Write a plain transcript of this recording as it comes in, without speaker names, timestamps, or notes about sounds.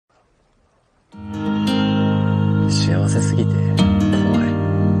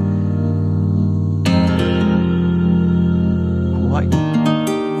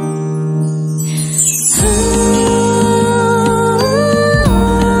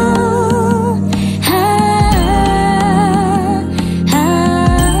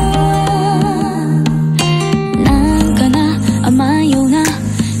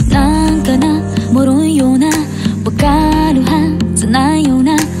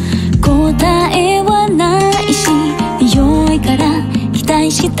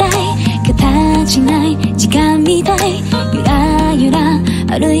いゆらゆら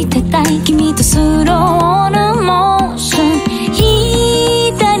歩いてたい君とスローなモーション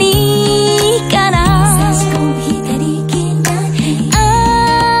左から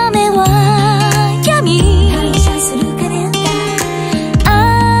雨は闇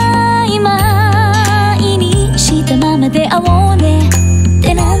曖昧にしたままで会おうねっ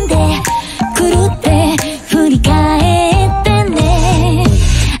てなんで狂って振り返ってね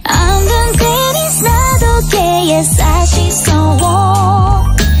安全性にさどけ優しそう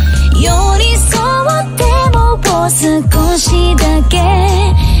寄り添っても少しだけ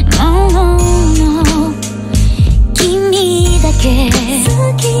No no no 君だけ好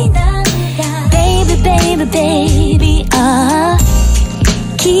きなんだ Baby baby baby ああ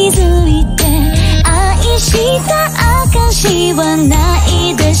気づいて愛した証はな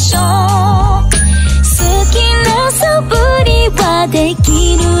いでしょう好きな素振りはで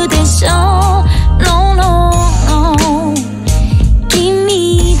きるでしょう No no no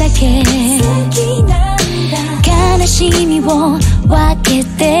君だけ好きなんだ悲しみを分け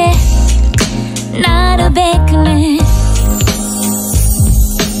てなるべくね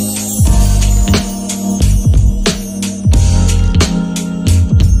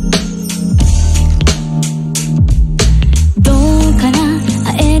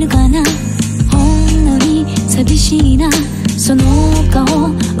寂しいなその顔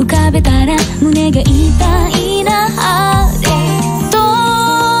浮かべたら胸が痛いな遠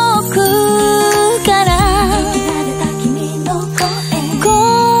くから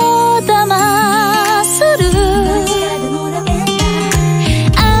こだまする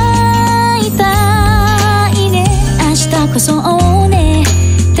会いたいね明日こそ会おうね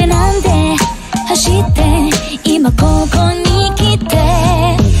ってなんで走って今ここに来て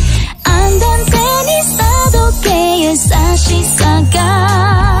優しさ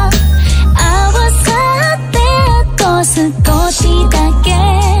が合わさってあと少しだけ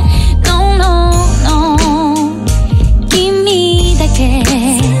No no no 君だけ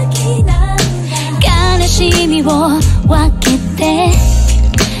悲しみを分けて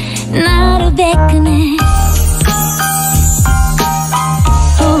なるべくね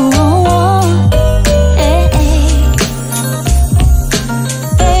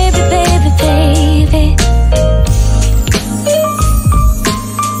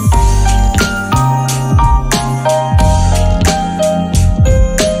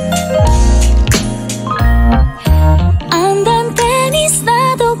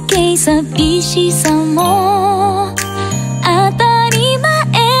寂しさも当たり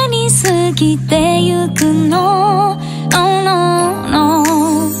前に過ぎてゆくの No no no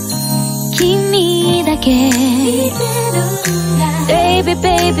君だけ Baby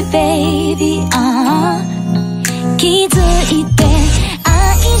baby baby 気づいて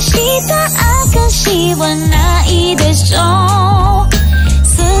愛した証はないでしょう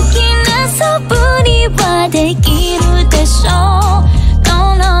好きな素振りはできるでしょう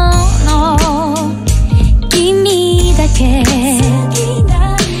君だけ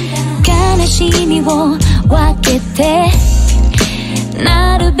悲しみを分けて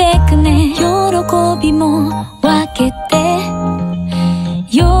なるべくね喜びも分けて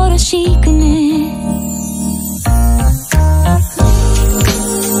よろしく